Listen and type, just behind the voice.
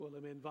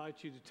Let me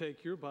invite you to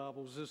take your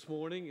Bibles this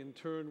morning and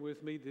turn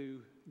with me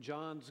to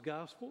John's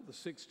Gospel, the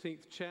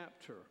 16th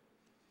chapter.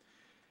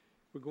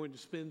 We're going to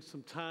spend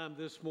some time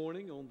this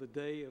morning on the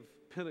day of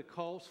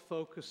Pentecost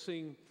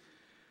focusing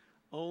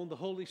on the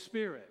Holy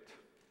Spirit,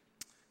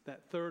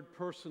 that third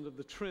person of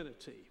the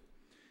Trinity.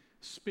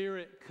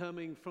 Spirit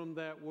coming from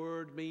that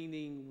word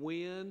meaning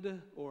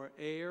wind or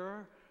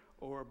air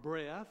or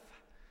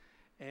breath,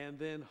 and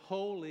then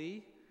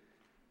holy,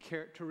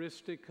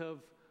 characteristic of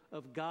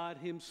God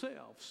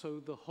himself. So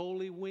the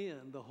holy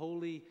wind, the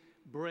holy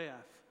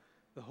breath,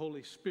 the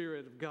Holy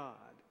Spirit of God.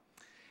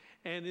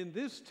 And in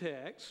this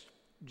text,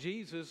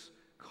 Jesus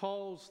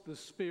calls the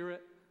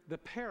Spirit the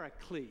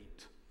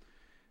Paraclete.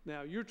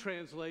 Now, your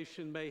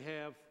translation may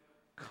have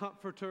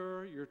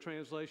comforter, your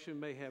translation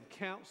may have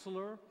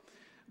counselor,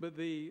 but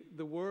the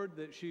word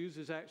that's used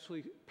is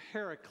actually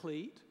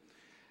paraclete.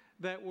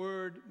 That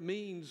word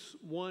means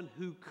one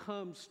who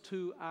comes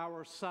to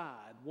our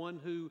side, one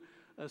who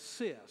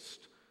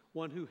assists,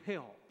 one who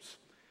helps.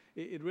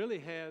 It really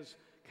has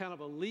kind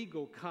of a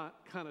legal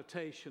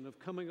connotation of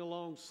coming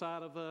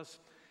alongside of us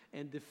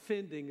and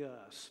defending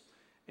us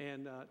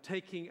and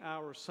taking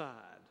our side.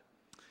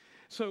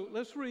 So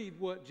let's read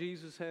what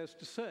Jesus has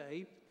to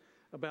say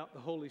about the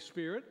Holy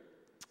Spirit.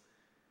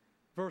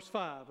 Verse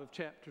 5 of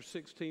chapter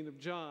 16 of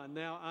John.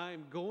 Now I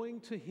am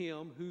going to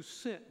him who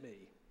sent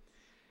me,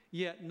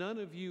 yet none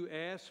of you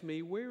ask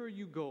me, where are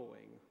you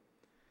going?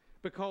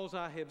 Because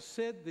I have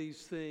said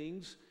these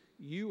things,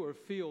 you are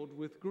filled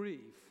with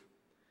grief.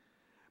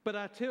 But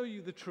I tell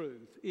you the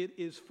truth, it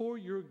is for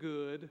your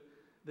good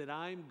that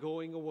I am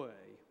going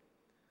away.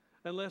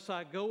 Unless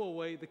I go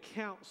away, the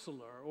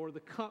counselor or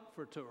the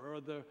comforter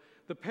or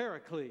the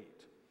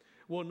paraclete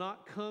will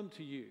not come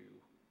to you.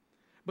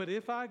 But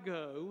if I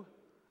go,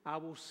 I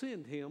will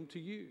send him to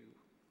you.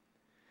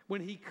 When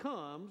he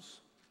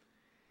comes,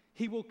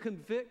 he will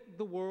convict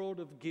the world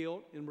of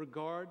guilt in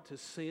regard to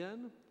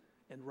sin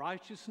and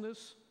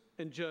righteousness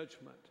and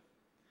judgment.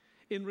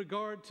 In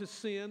regard to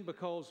sin,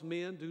 because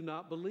men do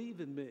not believe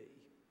in me.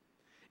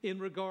 In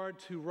regard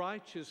to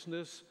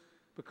righteousness,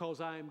 because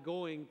I am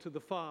going to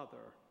the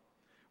Father,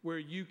 where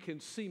you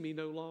can see me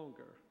no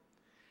longer.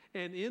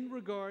 And in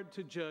regard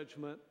to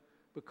judgment,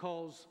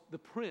 because the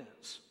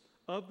prince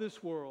of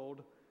this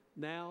world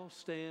now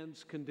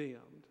stands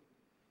condemned.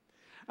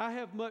 I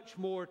have much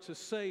more to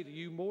say to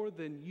you, more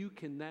than you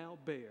can now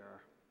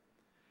bear.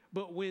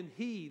 But when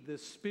he, the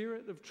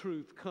Spirit of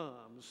truth,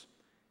 comes,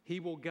 he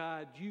will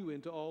guide you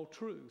into all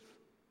truth.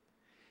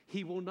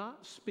 He will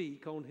not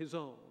speak on his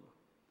own.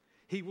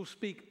 He will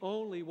speak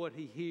only what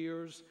he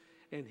hears,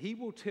 and he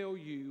will tell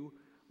you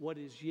what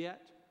is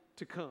yet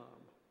to come.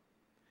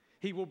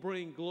 He will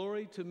bring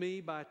glory to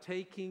me by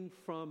taking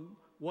from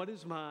what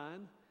is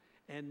mine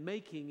and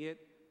making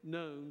it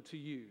known to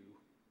you.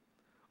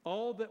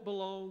 All that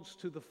belongs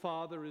to the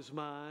Father is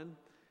mine.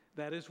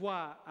 That is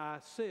why I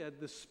said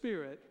the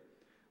Spirit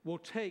will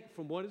take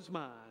from what is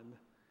mine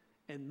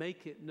and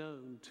make it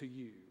known to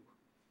you.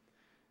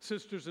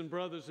 Sisters and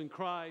brothers in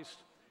Christ,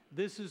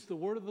 this is the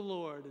word of the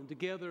Lord, and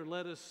together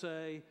let us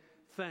say,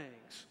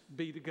 thanks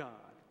be to God.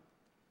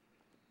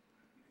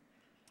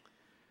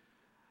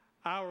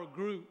 Our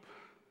group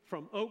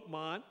from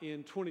Oakmont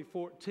in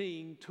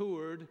 2014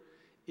 toured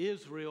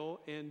Israel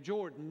and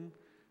Jordan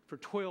for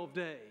 12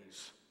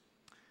 days.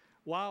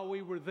 While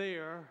we were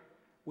there,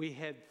 we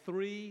had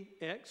 3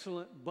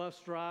 excellent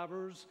bus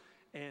drivers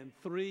and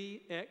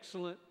 3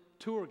 excellent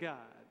tour guides.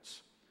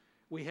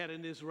 We had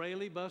an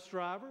Israeli bus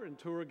driver and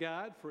tour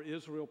guide for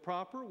Israel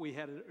proper. We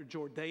had a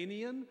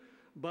Jordanian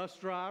bus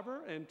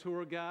driver and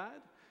tour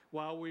guide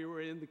while we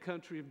were in the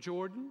country of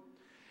Jordan.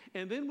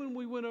 And then when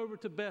we went over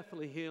to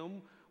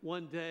Bethlehem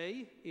one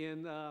day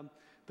in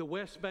the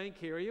West Bank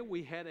area,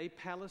 we had a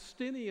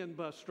Palestinian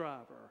bus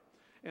driver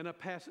and a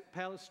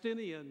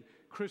Palestinian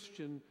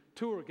Christian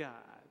tour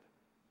guide.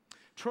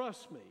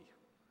 Trust me,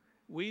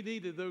 we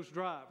needed those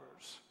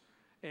drivers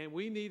and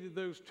we needed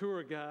those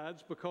tour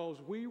guides because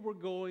we were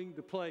going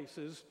to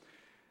places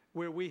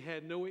where we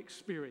had no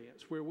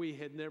experience, where we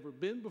had never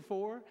been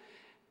before,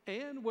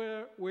 and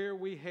where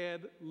we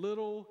had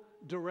little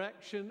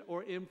direction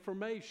or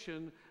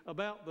information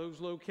about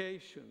those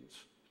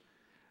locations.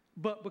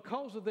 But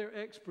because of their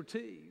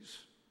expertise,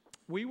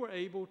 we were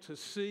able to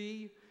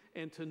see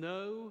and to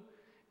know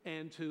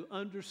and to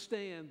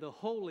understand the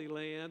Holy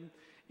Land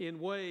in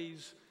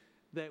ways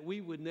that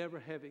we would never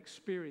have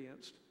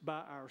experienced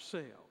by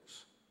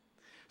ourselves.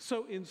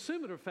 So in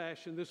similar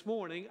fashion this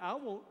morning, I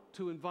want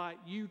to invite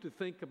you to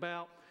think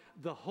about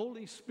the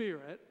Holy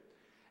Spirit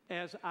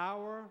as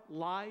our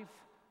life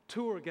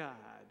tour guide.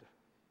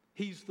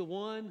 He's the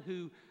one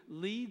who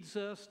leads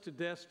us to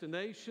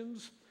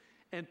destinations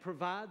and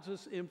provides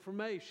us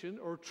information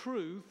or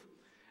truth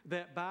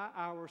that by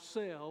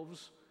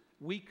ourselves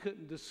we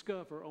couldn't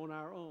discover on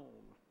our own.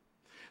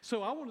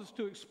 So I want us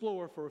to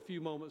explore for a few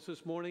moments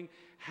this morning,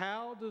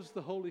 how does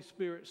the Holy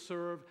Spirit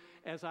serve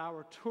as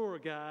our tour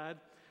guide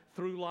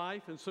through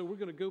life? And so we're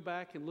going to go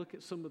back and look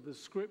at some of the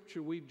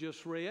scripture we've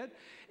just read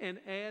and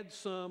add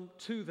some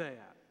to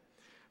that.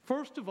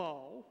 First of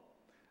all,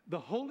 the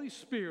Holy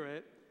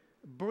Spirit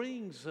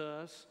brings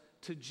us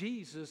to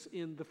Jesus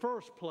in the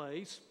first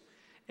place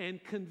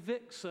and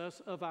convicts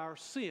us of our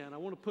sin. I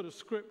want to put a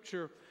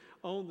scripture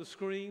on the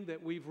screen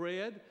that we've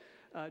read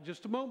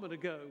just a moment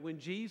ago. When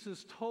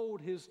Jesus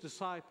told his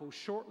disciples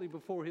shortly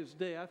before his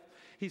death,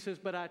 he says,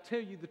 "But I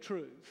tell you the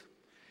truth.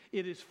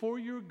 It is for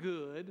your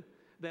good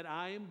that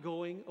I am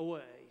going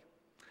away.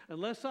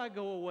 Unless I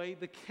go away,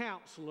 the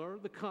Counselor,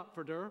 the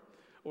Comforter,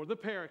 or the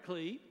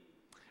Paraclete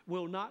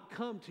will not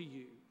come to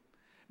you.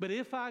 But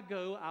if I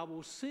go, I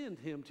will send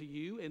him to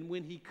you, and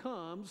when he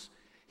comes,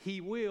 he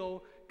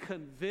will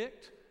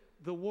convict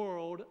the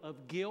world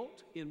of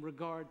guilt in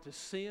regard to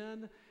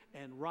sin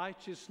and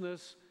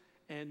righteousness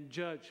and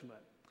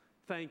judgment."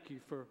 Thank you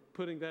for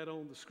putting that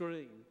on the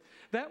screen.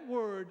 That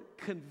word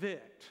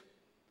convict,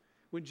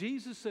 when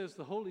Jesus says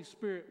the Holy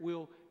Spirit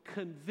will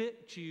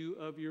convict you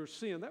of your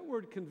sin, that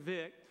word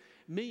convict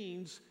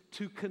means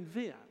to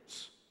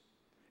convince.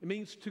 It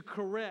means to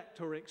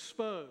correct or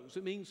expose.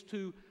 It means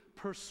to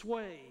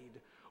persuade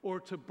or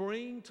to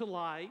bring to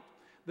light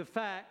the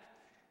fact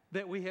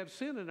that we have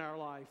sin in our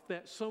life,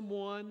 that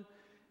someone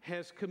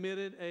has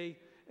committed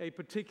a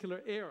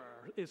particular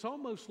error. It's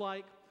almost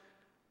like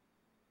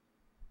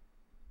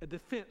a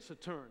defense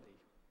attorney,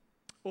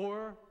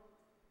 or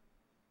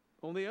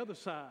on the other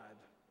side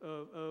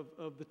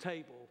of the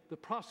table, the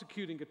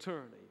prosecuting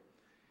attorney,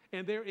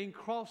 and they're in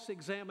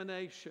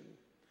cross-examination,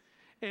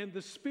 and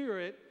the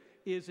Spirit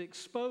is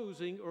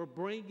exposing or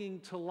bringing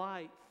to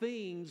light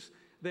things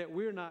that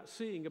we're not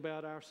seeing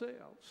about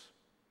ourselves.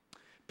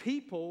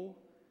 People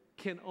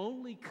can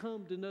only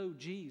come to know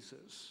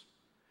Jesus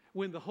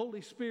when the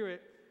Holy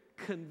Spirit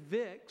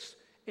convicts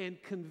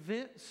and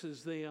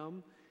convinces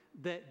them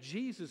that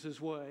Jesus'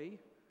 way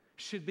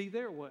should be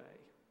their way.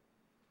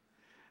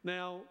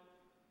 Now,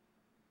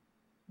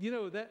 you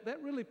know,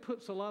 that really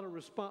puts a lot of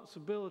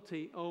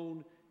responsibility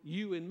on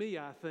you and me,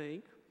 I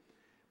think,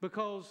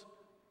 because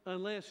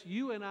unless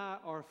you and I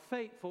are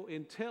faithful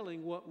in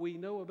telling what we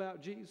know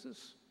about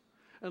Jesus,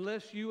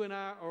 unless you and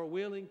I are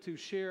willing to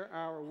share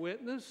our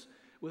witness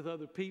with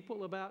other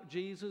people about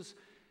Jesus,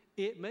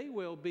 it may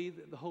well be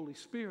that the Holy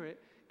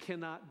Spirit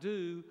cannot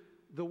do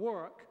the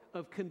work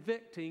of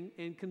convicting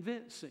and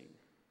convincing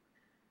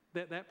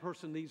that that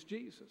person needs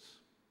Jesus.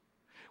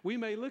 We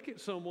may look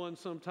at someone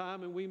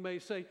sometime and we may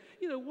say,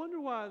 you know, wonder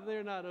why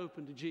they're not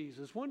open to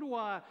Jesus. Wonder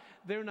why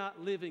they're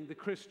not living the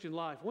Christian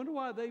life. Wonder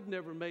why they've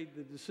never made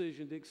the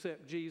decision to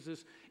accept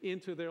Jesus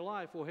into their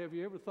life. Well, have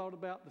you ever thought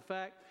about the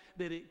fact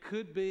that it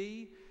could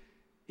be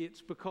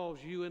it's because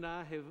you and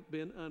I have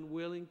been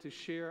unwilling to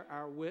share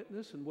our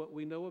witness and what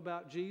we know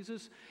about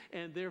Jesus,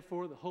 and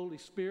therefore the Holy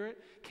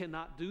Spirit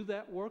cannot do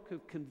that work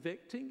of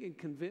convicting and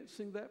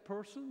convincing that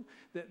person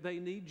that they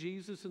need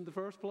Jesus in the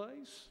first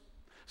place?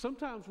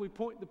 Sometimes we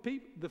point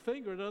the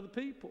finger at other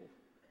people.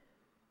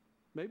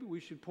 Maybe we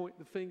should point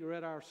the finger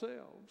at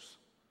ourselves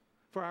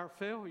for our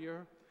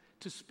failure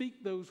to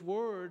speak those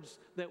words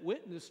that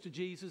witness to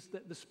Jesus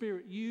that the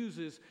Spirit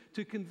uses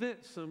to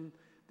convince them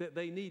that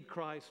they need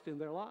Christ in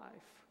their life.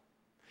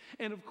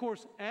 And of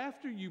course,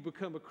 after you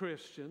become a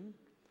Christian,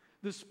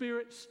 the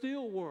Spirit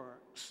still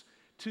works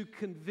to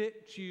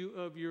convict you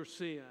of your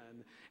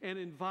sin and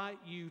invite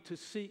you to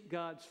seek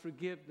God's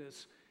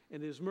forgiveness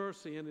and His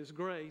mercy and His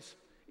grace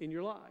in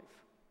your life.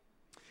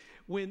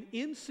 When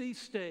NC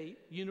State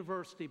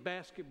University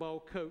basketball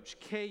coach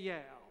Kay Yow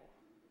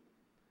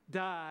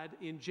died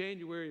in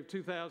January of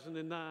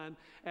 2009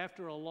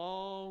 after a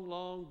long,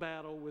 long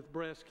battle with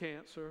breast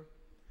cancer,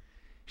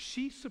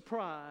 she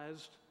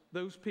surprised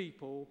those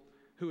people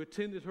who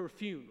attended her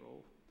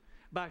funeral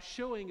by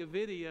showing a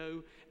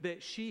video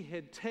that she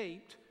had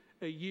taped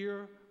a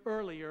year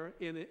earlier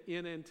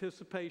in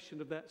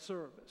anticipation of that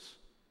service.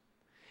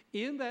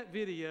 In that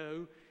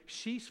video,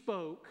 she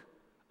spoke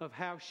of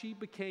how she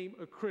became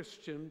a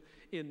Christian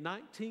in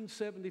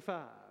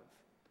 1975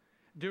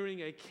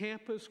 during a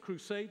Campus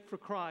Crusade for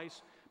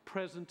Christ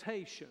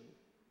presentation,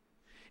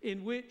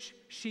 in which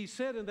she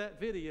said in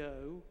that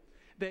video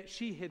that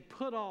she had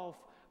put off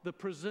the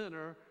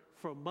presenter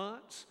for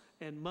months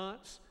and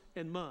months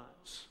and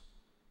months.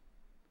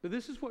 But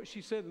this is what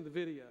she said in the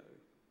video.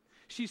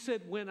 She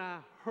said, "When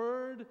I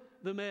heard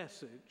the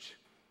message,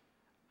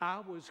 I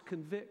was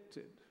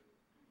convicted.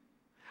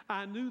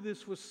 I knew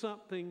this was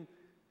something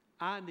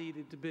I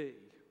needed to be.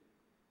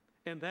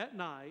 And that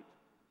night,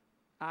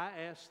 I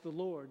asked the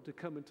Lord to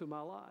come into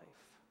my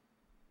life."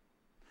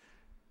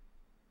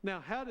 Now,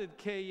 how did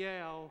Kay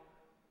Yow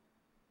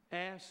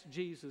ask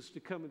Jesus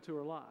to come into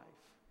her life?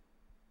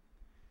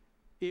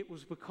 It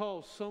was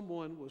because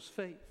someone was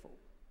faithful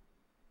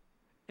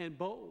and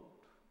bold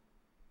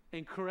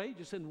and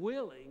courageous and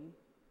willing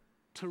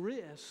to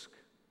risk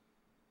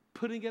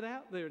putting it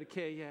out there to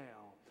Kay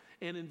Yow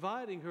and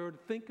inviting her to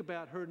think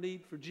about her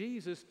need for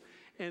Jesus.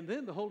 And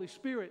then the Holy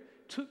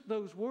Spirit took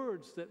those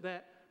words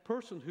that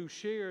person who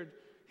shared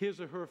his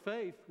or her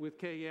faith with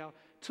Kay Yow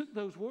took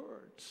those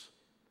words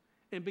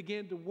and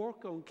began to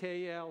work on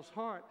Kay Yow's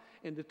heart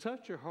and to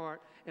touch her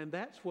heart, and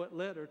that's what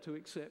led her to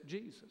accept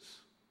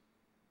Jesus.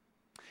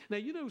 Now,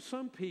 you know,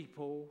 some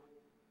people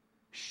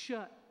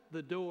shut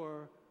the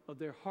door of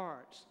their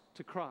hearts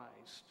to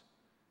Christ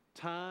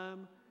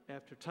time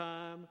after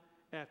time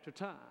after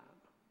time.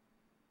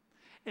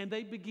 And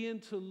they begin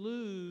to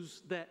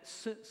lose that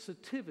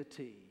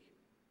sensitivity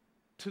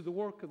to the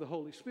work of the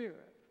Holy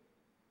Spirit.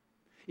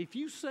 If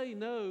you say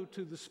no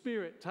to the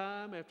Spirit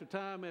time after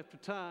time after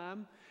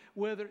time,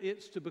 whether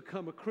it's to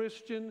become a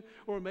Christian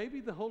or maybe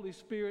the Holy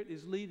Spirit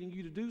is leading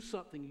you to do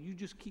something, you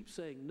just keep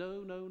saying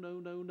no, no, no,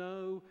 no,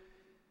 no,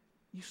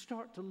 you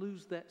start to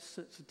lose that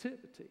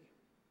sensitivity.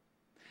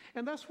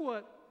 And that's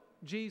what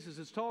Jesus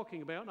is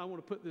talking about. And I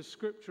want to put this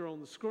scripture on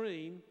the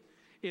screen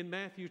in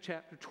Matthew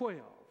chapter 12.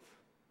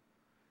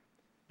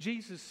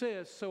 Jesus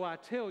says, "So I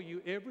tell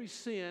you, every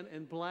sin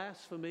and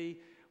blasphemy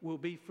will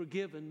be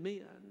forgiven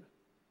men.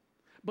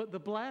 But the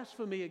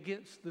blasphemy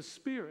against the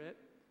Spirit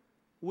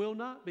will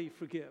not be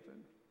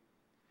forgiven.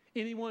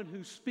 Anyone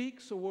who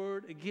speaks a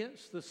word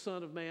against the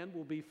Son of Man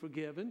will be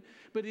forgiven,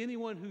 but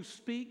anyone who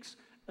speaks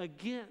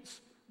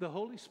against the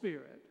Holy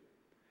Spirit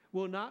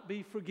will not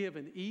be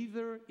forgiven,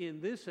 either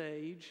in this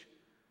age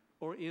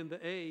or in the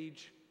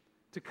age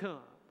to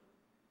come."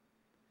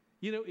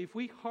 You know, if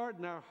we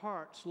harden our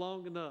hearts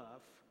long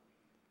enough,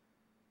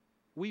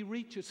 we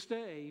reach a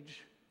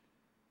stage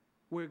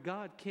where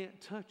God can't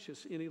touch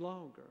us any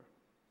longer.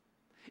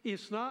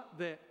 It's not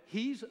that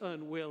He's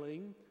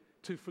unwilling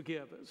to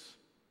forgive us.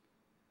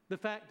 The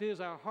fact is,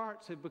 our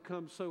hearts have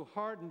become so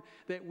hardened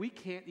that we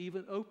can't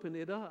even open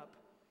it up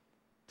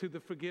to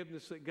the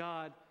forgiveness that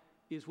God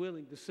is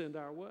willing to send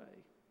our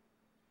way.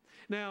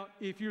 Now,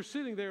 if you're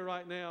sitting there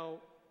right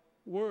now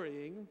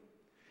worrying,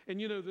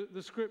 and you know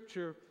the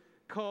scripture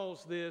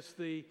calls this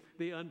the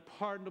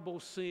unpardonable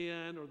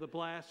sin or the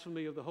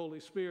blasphemy of the Holy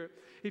Spirit.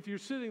 If you're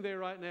sitting there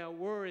right now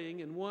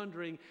worrying and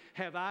wondering,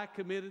 have I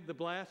committed the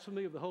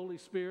blasphemy of the Holy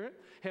Spirit?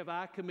 Have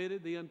I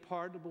committed the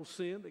unpardonable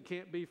sin that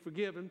can't be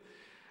forgiven?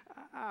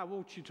 I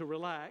want you to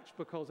relax,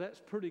 because that's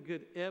pretty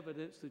good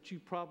evidence that you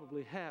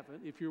probably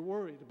haven't if you're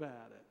worried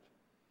about it.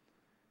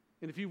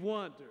 And if you've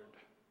wondered,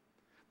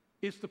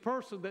 it's the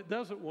person that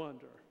doesn't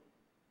wonder.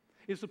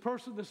 It's the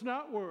person that's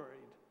not worried.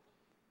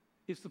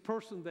 It's the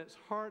person that's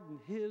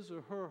hardened his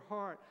or her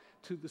heart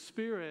to the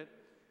Spirit.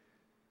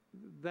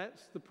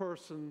 That's the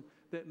person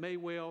that may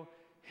well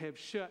have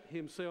shut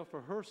himself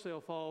or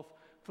herself off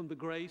from the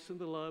grace and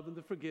the love and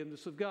the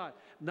forgiveness of God.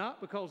 Not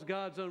because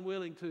God's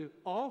unwilling to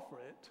offer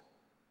it,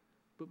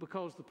 but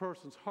because the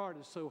person's heart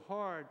is so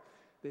hard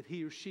that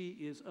he or she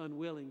is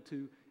unwilling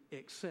to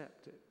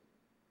accept it.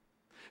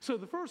 So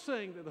the first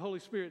thing that the Holy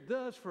Spirit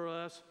does for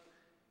us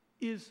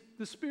is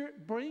the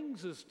Spirit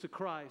brings us to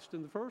Christ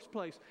in the first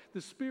place.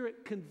 The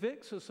Spirit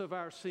convicts us of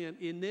our sin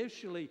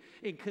initially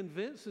and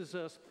convinces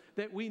us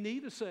that we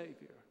need a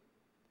Savior.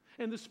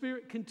 And the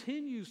Spirit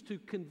continues to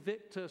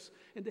convict us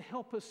and to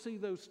help us see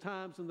those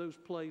times and those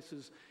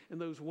places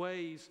and those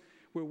ways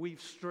where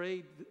we've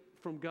strayed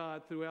from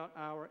God throughout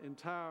our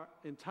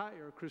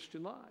entire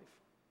Christian life.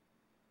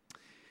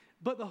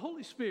 But the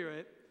Holy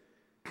Spirit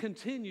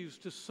continues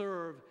to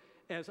serve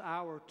as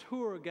our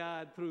tour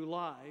guide through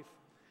life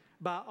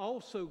by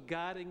also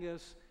guiding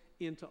us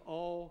into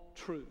all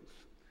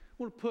truth.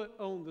 I want to put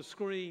on the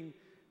screen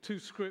two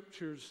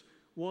scriptures,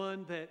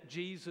 one that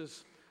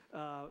Jesus,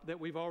 that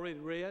we've already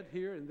read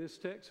here in this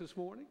text this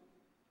morning.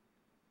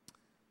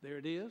 There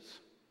it is.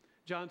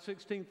 John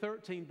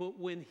 16:13, "But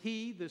when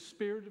He, the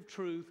Spirit of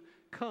truth,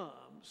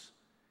 comes,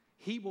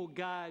 He will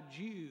guide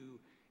you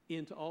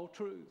into all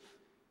truth.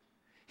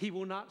 He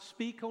will not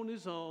speak on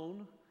His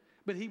own,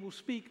 but He will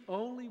speak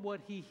only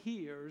what He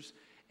hears,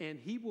 and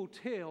He will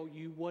tell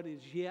you what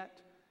is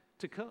yet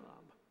to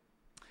come."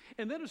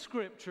 And then a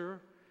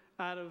scripture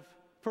out of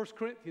 1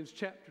 Corinthians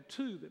chapter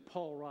 2 that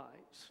Paul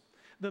writes.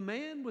 "The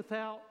man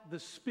without the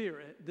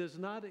Spirit does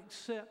not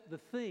accept the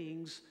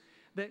things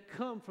that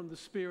come from the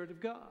Spirit of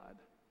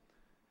God,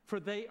 for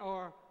they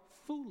are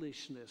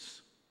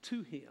foolishness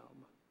to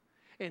him,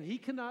 and he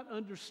cannot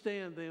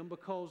understand them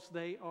because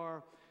they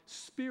are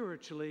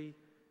spiritually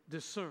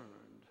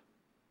discerned."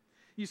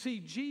 You see,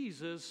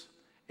 Jesus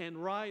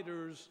and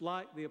writers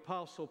like the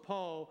Apostle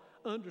Paul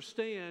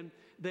understand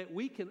that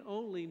we can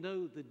only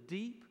know the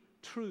deep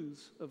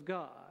truths of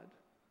God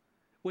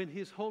when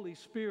His Holy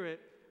Spirit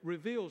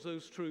reveals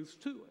those truths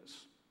to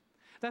us.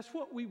 That's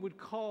what we would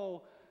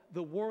call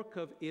the work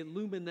of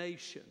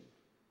illumination,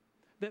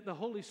 that the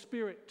Holy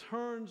Spirit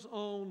turns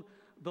on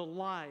the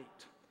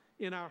light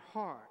in our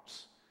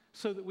hearts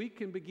so that we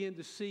can begin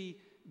to see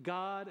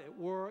God at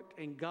work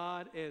and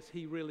God as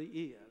He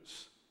really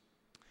is.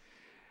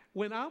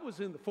 When I was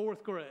in the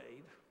 4th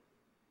grade,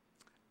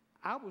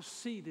 I was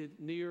seated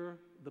near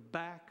the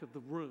back of the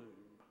room.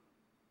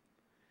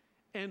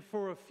 And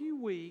for a few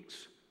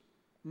weeks,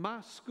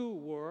 my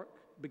schoolwork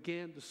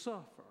began to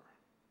suffer.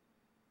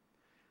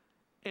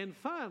 And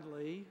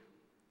finally,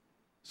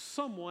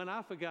 someone,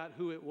 I forgot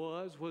who it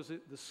was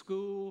it the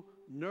school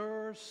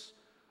nurse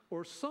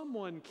or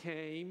someone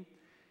came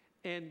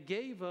and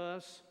gave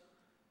us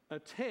a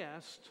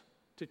test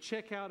to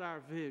check out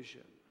our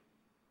vision.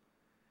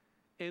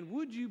 And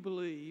would you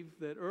believe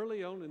that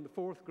early on in the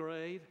 4th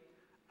grade,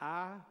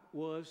 I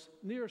was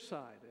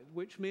nearsighted,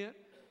 which meant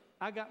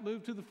I got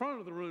moved to the front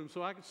of the room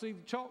so I could see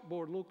the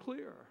chalkboard a little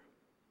clearer.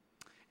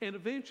 And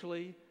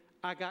eventually,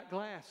 I got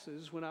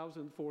glasses when I was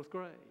in the 4th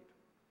grade.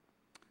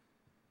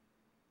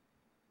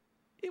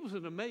 It was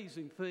an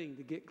amazing thing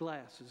to get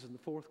glasses in the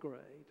 4th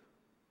grade.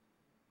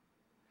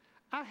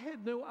 I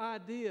had no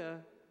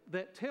idea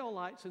that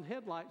taillights and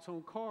headlights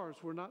on cars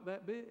were not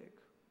that big.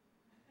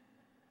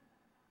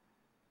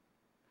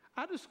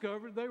 I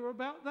discovered they were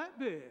about that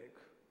big.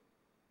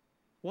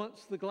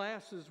 Once the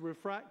glasses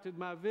refracted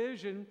my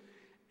vision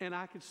and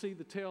I could see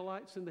the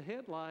taillights and the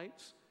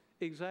headlights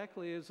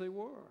exactly as they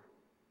were.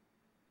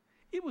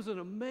 It was an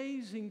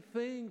amazing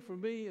thing for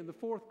me in the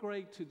 4th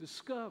grade to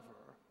discover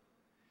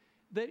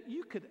that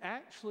you could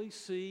actually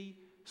see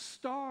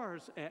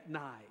stars at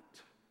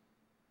night.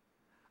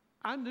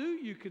 I knew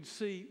you could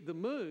see the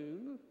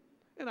moon,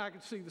 and I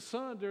could see the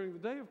sun during the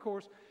day, of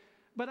course,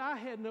 but I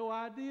had no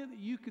idea that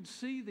you could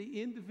see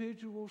the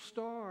individual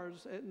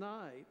stars at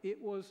night.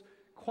 It was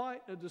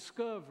quite a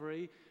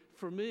discovery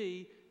for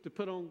me to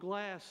put on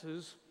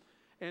glasses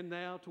and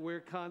now to wear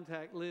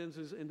contact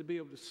lenses and to be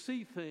able to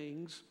see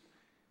things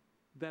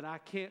that I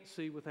can't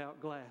see without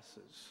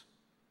glasses.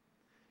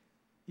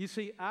 You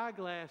see,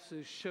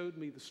 eyeglasses showed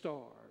me the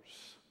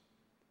stars.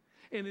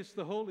 And it's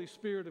the Holy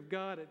Spirit of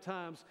God at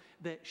times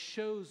that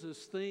shows us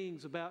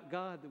things about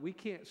God that we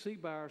can't see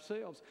by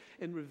ourselves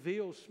and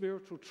reveals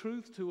spiritual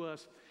truth to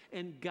us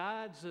and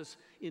guides us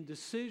in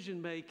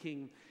decision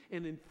making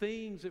and in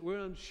things that we're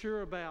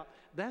unsure about.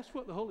 That's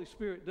what the Holy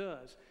Spirit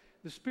does.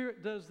 The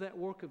Spirit does that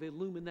work of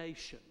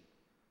illumination,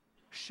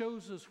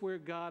 shows us where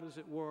God is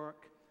at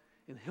work,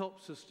 and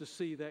helps us to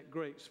see that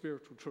great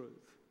spiritual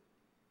truth.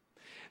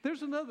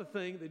 There's another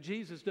thing that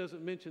Jesus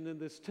doesn't mention in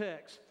this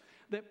text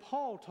that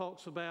Paul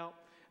talks about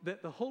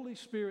that the Holy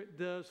Spirit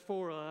does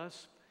for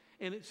us,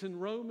 and it's in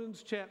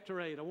Romans chapter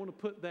 8. I want to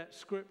put that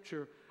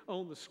scripture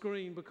on the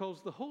screen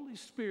because the Holy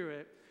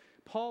Spirit,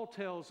 Paul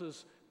tells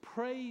us,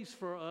 prays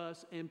for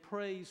us and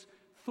prays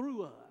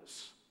through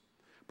us.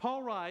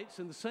 Paul writes,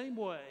 in the same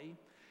way,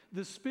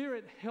 the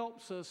Spirit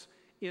helps us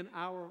in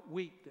our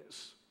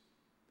weakness.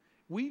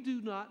 We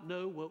do not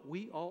know what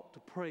we ought to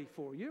pray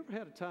for. You ever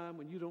had a time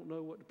when you don't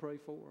know what to pray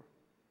for?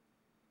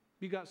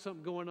 You got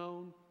something going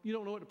on, you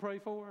don't know what to pray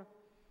for?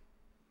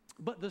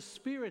 But the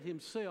Spirit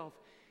Himself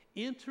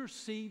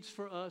intercedes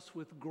for us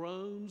with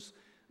groans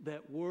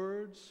that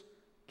words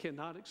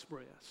cannot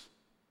express.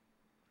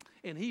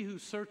 And He who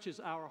searches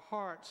our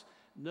hearts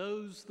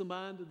knows the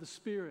mind of the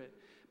Spirit,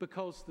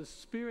 because the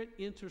Spirit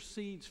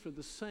intercedes for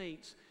the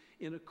saints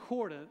in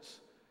accordance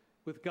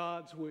with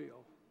God's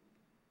will.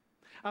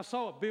 I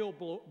saw a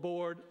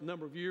billboard a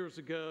number of years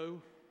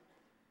ago.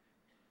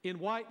 In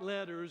white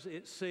letters,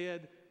 it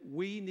said,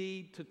 "We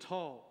need to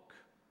talk."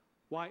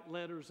 White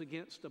letters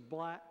against a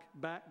black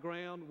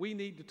background. We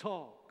need to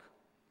talk.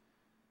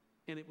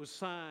 And it was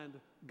signed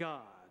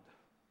God.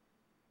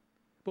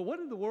 But what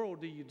in the world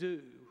do you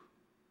do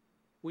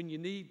when you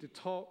need to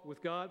talk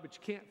with God, but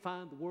you can't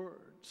find the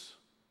words?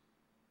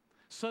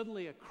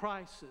 Suddenly a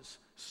crisis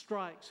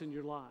strikes in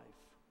your life.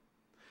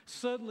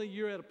 Suddenly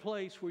you're at a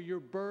place where you're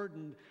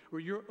burdened or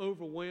you're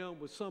overwhelmed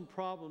with some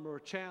problem or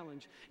a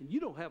challenge, and you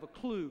don't have a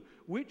clue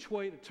which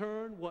way to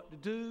turn, what to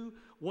do,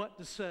 what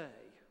to say.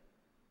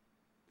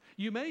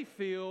 You may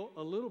feel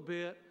a little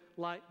bit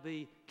like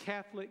the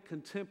Catholic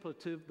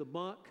contemplative, the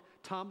monk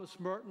Thomas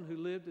Merton, who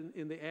lived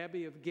in the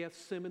Abbey of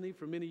Gethsemane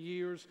for many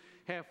years,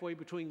 halfway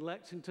between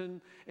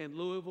Lexington and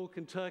Louisville,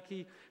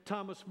 Kentucky.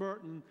 Thomas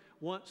Merton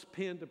once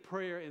penned a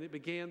prayer, and it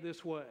began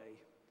this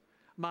way: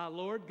 "My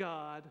Lord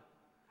God,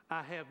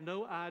 I have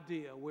no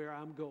idea where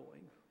I'm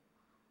going."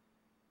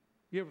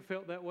 You ever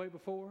felt that way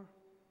before?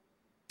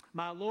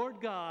 My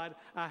Lord God,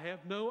 I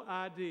have no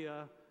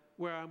idea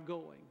where I'm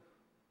going.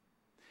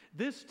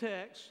 This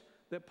text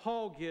that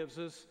Paul gives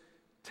us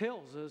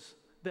tells us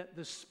that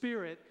the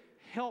Spirit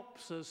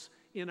helps us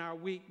in our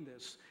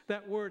weakness.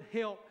 That word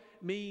help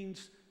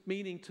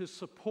meaning to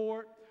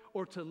support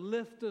or to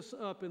lift us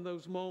up in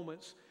those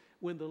moments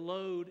when the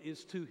load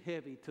is too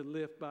heavy to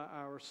lift by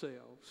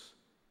ourselves.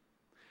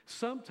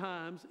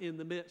 Sometimes in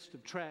the midst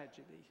of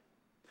tragedy,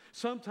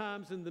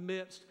 sometimes in the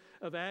midst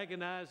of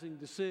agonizing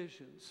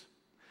decisions,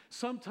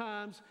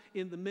 sometimes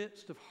in the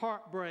midst of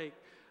heartbreak,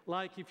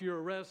 like if you're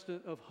a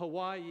resident of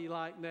Hawaii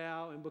like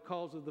now, and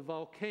because of the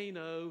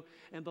volcano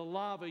and the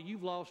lava,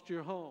 you've lost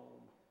your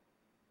home.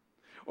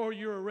 Or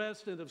you're a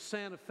resident of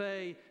Santa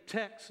Fe,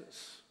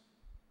 Texas.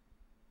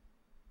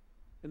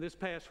 And this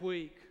past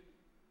week,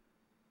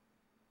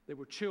 there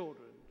were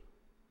children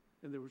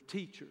and there were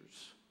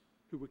teachers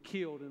who were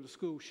killed in a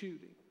school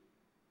shooting.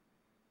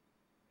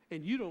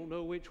 And you don't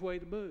know which way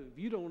to move.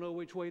 You don't know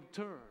which way to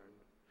turn.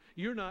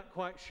 You're not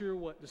quite sure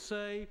what to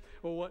say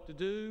or what to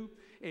do,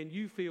 and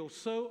you feel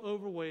so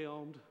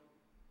overwhelmed.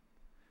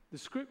 The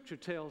Scripture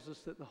tells us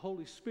that the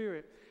Holy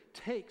Spirit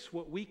takes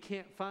what we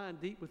can't find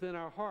deep within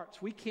our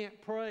hearts. We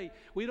can't pray.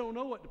 We don't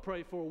know what to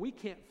pray for. We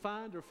can't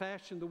find or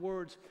fashion the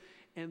words.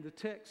 And the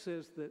text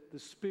says that the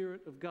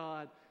Spirit of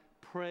God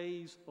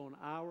prays on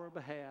our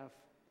behalf,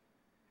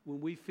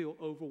 when we feel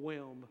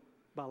overwhelmed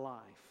by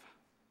life.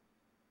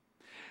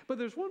 But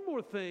there's one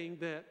more thing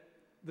that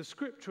the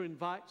Scripture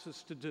invites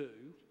us to do,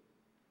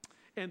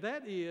 and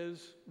that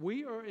is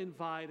we are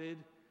invited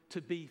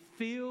to be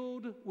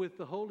filled with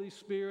the Holy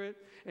Spirit,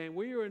 and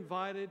we are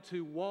invited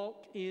to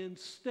walk in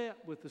step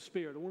with the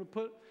Spirit. I want to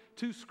put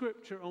two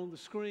scripture on the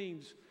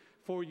screens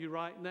for you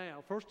right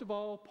now. First of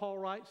all, Paul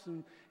writes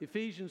in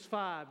Ephesians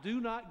 5,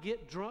 "Do not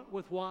get drunk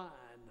with wine,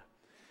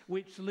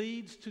 which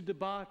leads to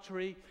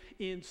debauchery.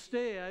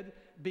 Instead,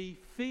 be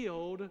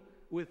filled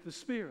with the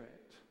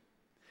Spirit."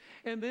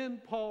 And then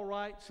Paul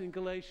writes in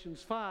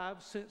Galatians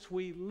 5, "Since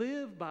we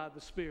live by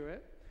the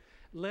Spirit,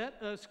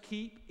 let us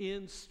keep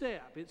in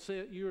step." It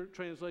said, your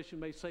translation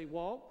may say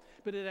walk,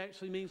 but it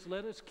actually means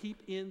let us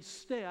keep in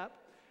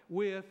step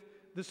with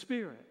the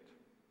Spirit.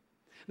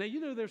 Now, you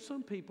know, there's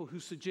some people who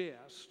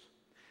suggest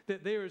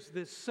that there is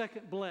this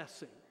second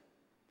blessing,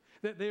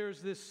 that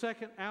there's this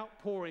second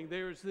outpouring,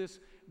 there's this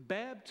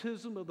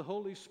baptism of the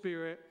Holy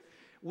Spirit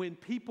when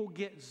people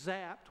get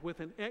zapped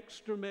with an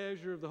extra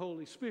measure of the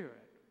Holy Spirit.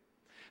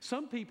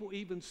 Some people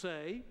even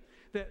say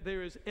that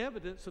there is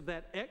evidence of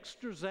that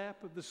extra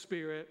zap of the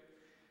Spirit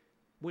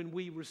when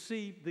we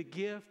receive the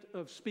gift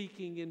of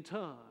speaking in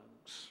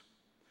tongues,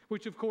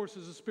 which of course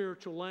is a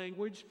spiritual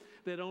language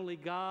that only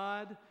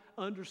God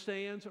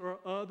understands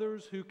or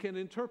others who can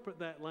interpret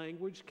that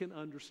language can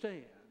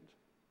understand.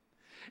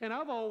 And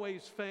I've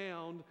always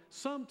found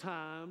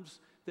sometimes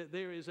that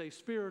there is a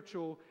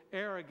spiritual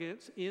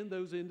arrogance in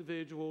those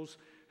individuals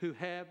who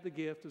have the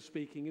gift of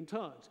speaking in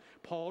tongues.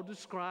 Paul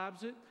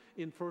describes it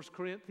in 1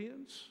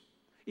 Corinthians.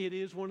 It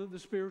is one of the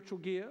spiritual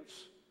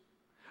gifts.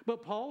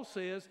 But Paul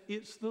says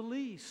it's the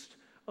least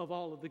of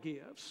all of the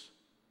gifts.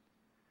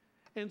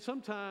 And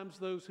sometimes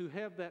those who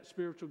have that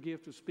spiritual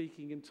gift of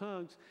speaking in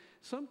tongues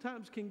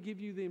sometimes can give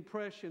you the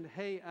impression,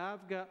 hey,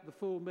 I've got the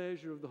full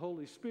measure of the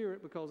Holy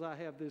Spirit because I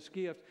have this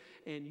gift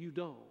and you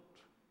don't.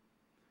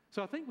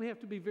 So I think we have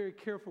to be very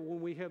careful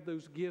when we have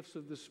those gifts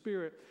of the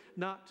Spirit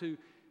not to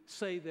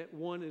say that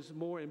one is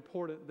more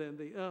important than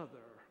the other.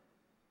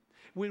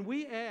 When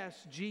we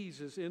ask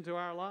Jesus into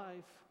our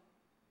life,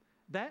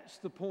 that's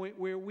the point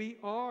where we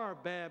are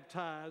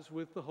baptized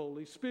with the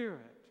Holy Spirit.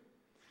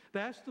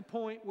 That's the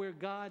point where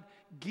God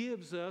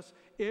gives us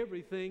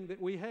everything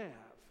that we have.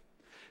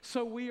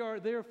 So we are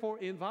therefore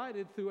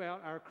invited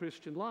throughout our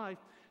Christian life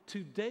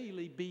to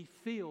daily be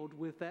filled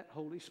with that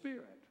Holy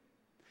Spirit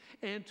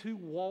and to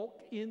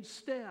walk in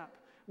step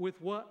with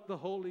what the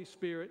Holy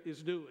Spirit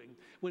is doing.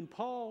 When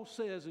Paul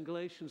says in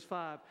Galatians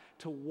 5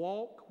 to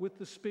walk with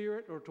the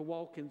Spirit or to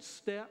walk in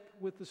step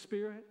with the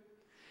Spirit,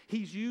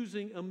 he's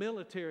using a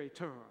military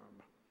term.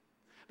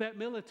 That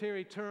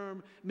military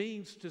term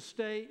means to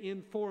stay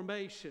in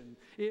formation.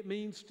 It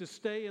means to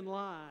stay in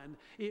line.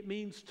 It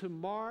means to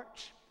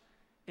march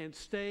and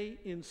stay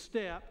in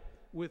step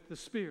with the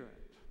Spirit.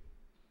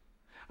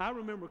 I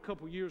remember a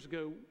couple years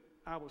ago,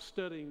 I was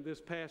studying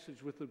this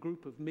passage with a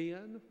group of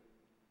men.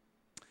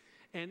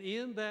 And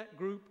in that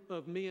group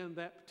of men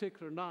that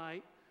particular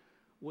night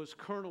was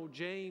Colonel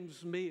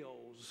James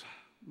Mills,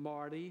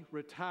 Marty,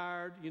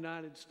 retired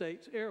United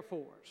States Air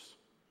Force.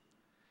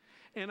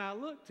 And I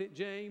looked at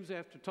James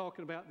after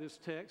talking about this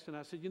text, and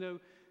I said, you know,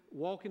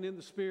 walking in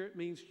the Spirit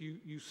means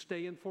you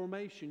stay in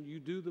formation. You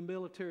do the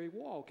military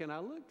walk. And I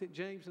looked at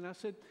James and I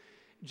said,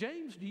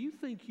 James, do you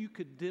think you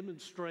could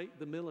demonstrate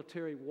the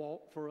military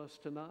walk for us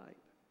tonight?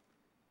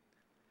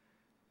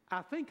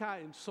 I think I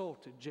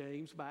insulted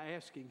James by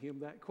asking him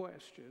that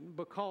question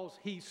because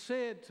he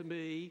said to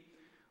me,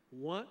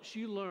 once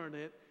you learn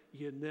it,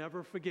 you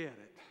never forget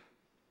it.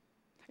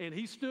 And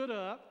he stood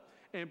up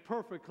and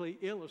perfectly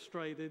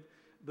illustrated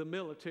the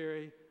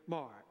military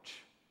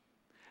march.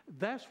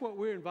 That's what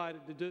we're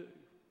invited to do.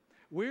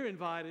 We're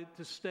invited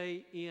to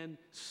stay in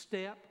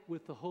step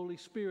with the Holy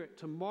Spirit,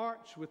 to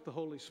march with the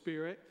Holy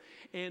Spirit.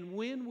 And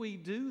when we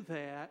do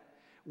that,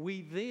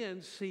 we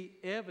then see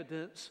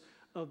evidence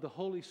of the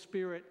Holy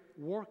Spirit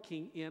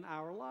working in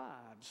our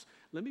lives.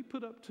 Let me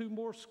put up two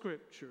more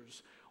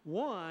scriptures.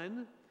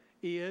 One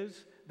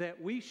is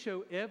that we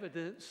show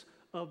evidence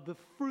of the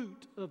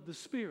fruit of the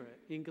Spirit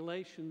in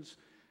Galatians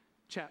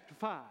chapter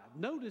 5.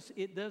 Notice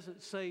it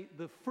doesn't say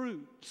the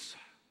fruits.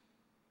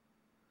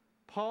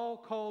 Paul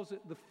calls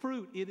it the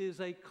fruit. It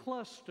is a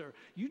cluster.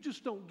 You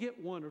just don't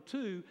get one or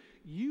two.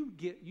 You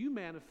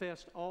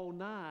manifest all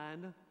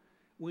nine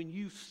when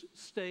you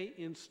stay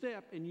in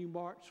step and you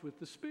march with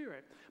the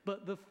Spirit.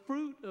 But the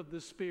fruit of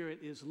the Spirit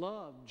is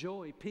love,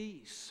 joy,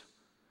 peace,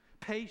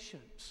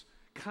 patience,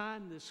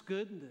 kindness,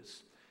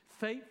 goodness,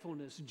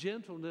 faithfulness,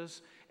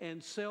 gentleness,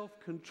 and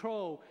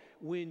self-control.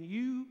 When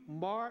you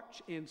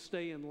march and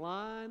stay in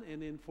line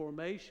and in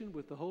formation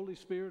with the Holy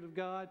Spirit of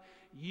God,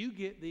 you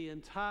get the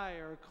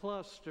entire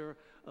cluster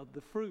of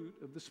the fruit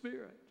of the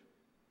Spirit.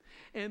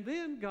 And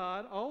then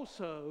God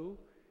also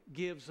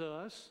gives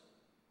us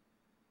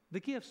the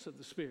gifts of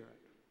the Spirit.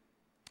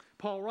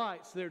 Paul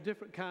writes there are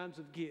different kinds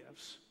of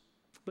gifts,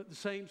 but the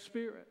same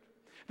Spirit.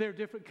 There are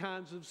different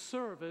kinds of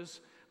service,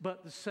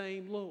 but the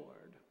same Lord.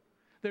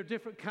 There are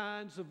different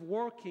kinds of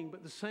working,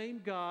 but the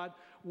same God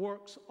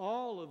works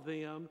all of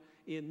them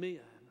in men.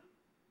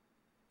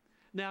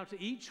 Now,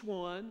 to each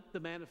one, the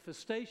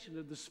manifestation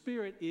of the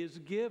Spirit is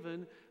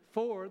given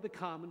for the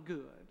common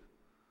good.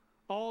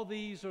 All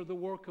these are the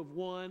work of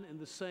one and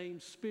the same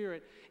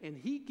Spirit, and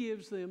He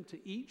gives them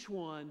to each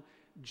one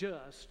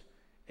just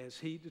as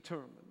He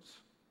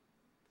determines.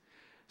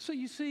 So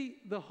you see,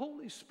 the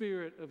Holy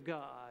Spirit of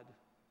God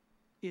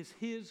is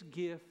His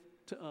gift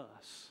to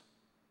us.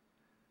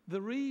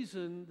 The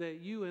reason that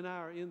you and I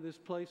are in this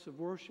place of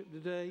worship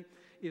today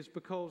is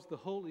because the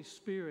Holy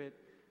Spirit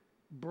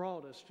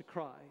brought us to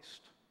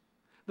Christ.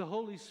 The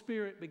Holy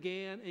Spirit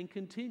began and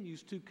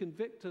continues to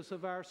convict us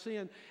of our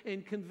sin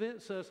and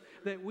convince us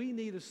that we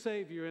need a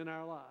Savior in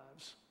our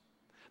lives.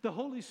 The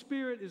Holy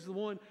Spirit is the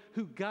one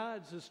who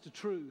guides us to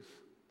truth.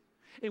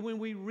 And when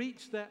we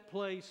reach that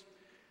place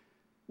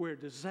where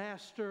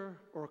disaster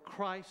or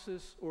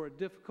crisis or a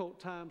difficult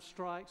time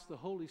strikes, the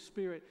Holy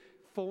Spirit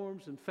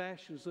forms and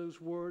fashions those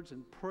words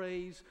and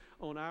prays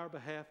on our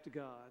behalf to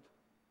God.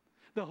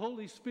 The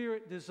Holy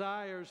Spirit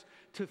desires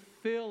to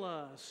fill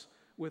us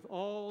with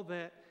all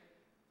that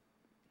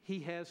He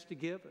has to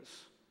give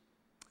us.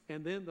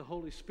 And then the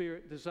Holy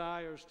Spirit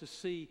desires to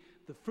see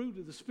the fruit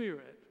of the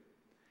Spirit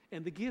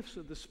and the gifts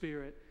of the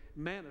Spirit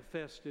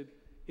manifested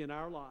in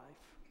our life.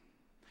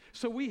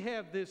 So we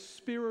have this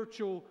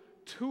spiritual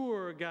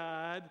tour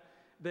guide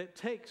that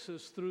takes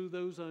us through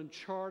those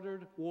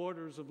uncharted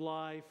waters of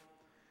life,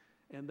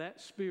 and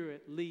that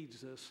Spirit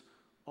leads us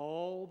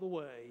all the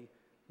way,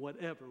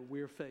 whatever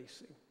we're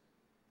facing.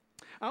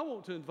 I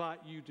want to invite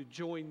you to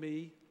join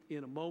me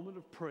in a moment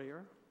of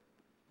prayer.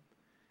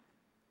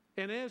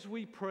 And as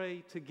we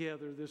pray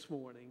together this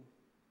morning,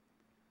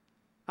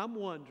 I'm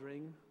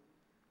wondering,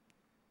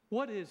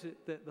 what is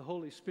it that the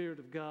Holy Spirit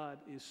of God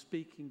is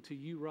speaking to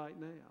you right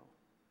now?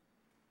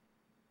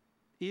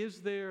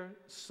 Is there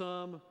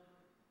some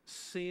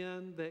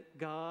sin that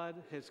God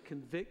has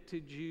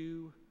convicted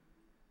you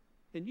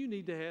and you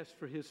need to ask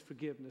for His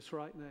forgiveness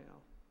right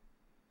now?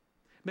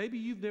 Maybe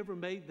you've never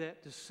made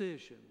that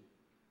decision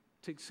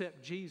to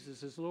accept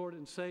Jesus as Lord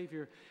and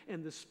Savior,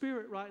 and the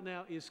Spirit right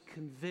now is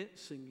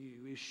convincing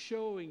you, is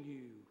showing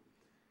you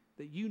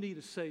that you need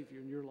a Savior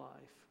in your life.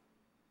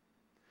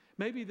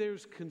 Maybe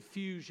there's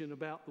confusion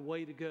about the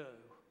way to go.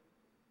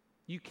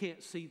 You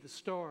can't see the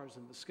stars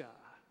in the sky.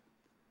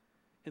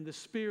 And the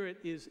Spirit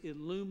is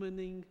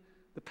illumining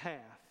the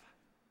path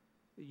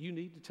that you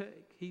need to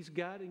take. He's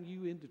guiding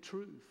you into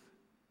truth.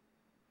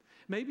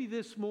 Maybe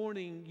this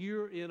morning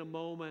you're in a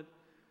moment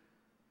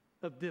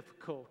of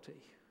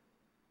difficulty.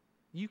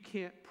 You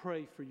can't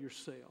pray for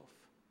yourself.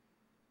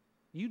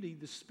 You need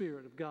the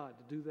Spirit of God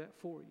to do that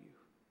for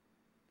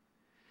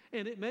you.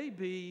 And it may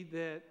be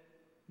that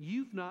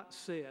you've not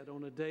said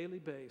on a daily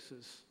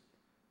basis,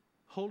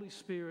 Holy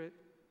Spirit,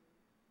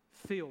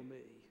 fill me,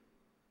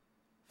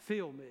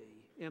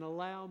 and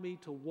allow me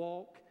to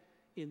walk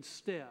in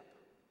step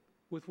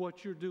with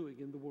what you're doing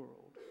in the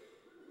world.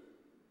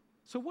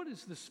 So what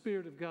is the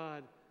Spirit of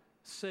God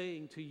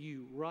saying to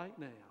you right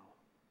now?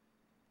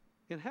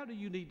 And how do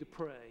you need to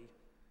pray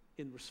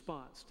in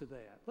response to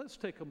that? Let's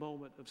take a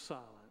moment of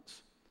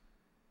silence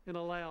and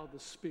allow the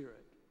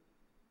Spirit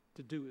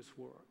to do His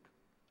work.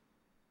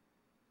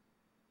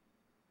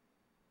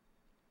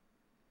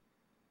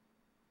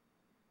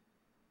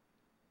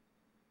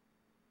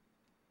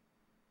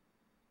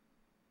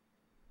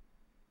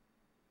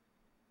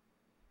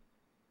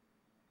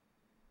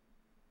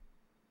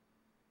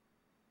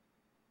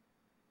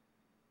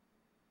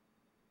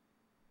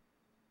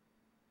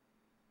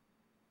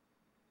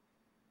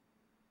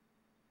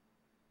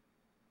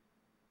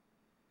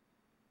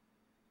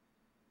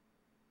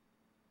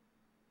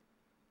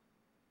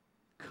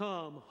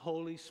 Come,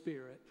 Holy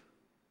Spirit.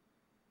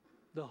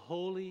 The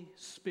Holy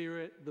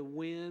Spirit, the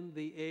wind,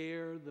 the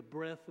air, the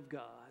breath of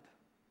God.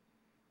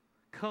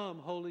 Come,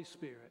 Holy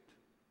Spirit.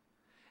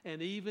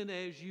 And even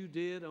as you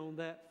did on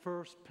that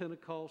first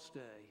Pentecost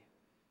day,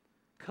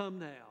 come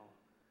now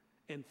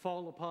and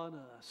fall upon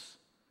us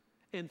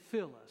and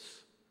fill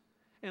us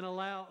and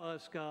allow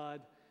us,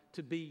 God,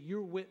 to be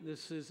your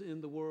witnesses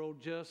in the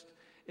world just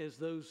as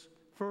those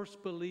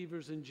first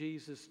believers in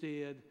Jesus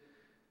did,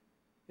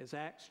 as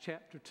Acts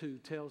chapter 2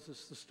 tells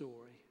us the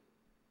story.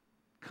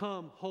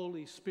 Come,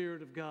 Holy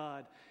Spirit of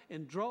God,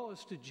 and draw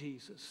us to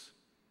Jesus.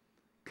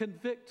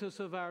 Convict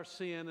us of our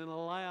sin and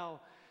allow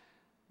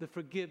the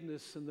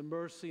forgiveness and the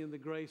mercy and the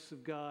grace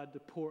of God to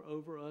pour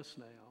over us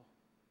now.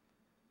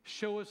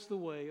 Show us the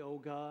way, O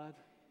God.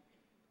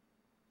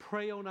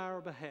 Pray on our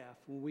behalf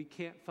when we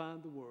can't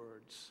find the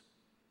words.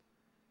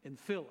 And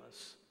fill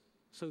us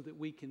so that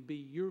we can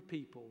be your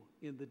people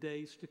in the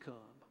days to come.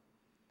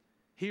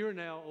 Hear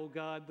now, O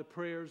God, the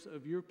prayers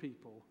of your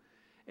people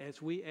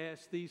as we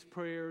ask these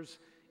prayers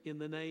in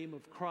the name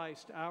of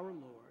Christ our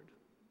Lord.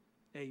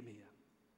 Amen.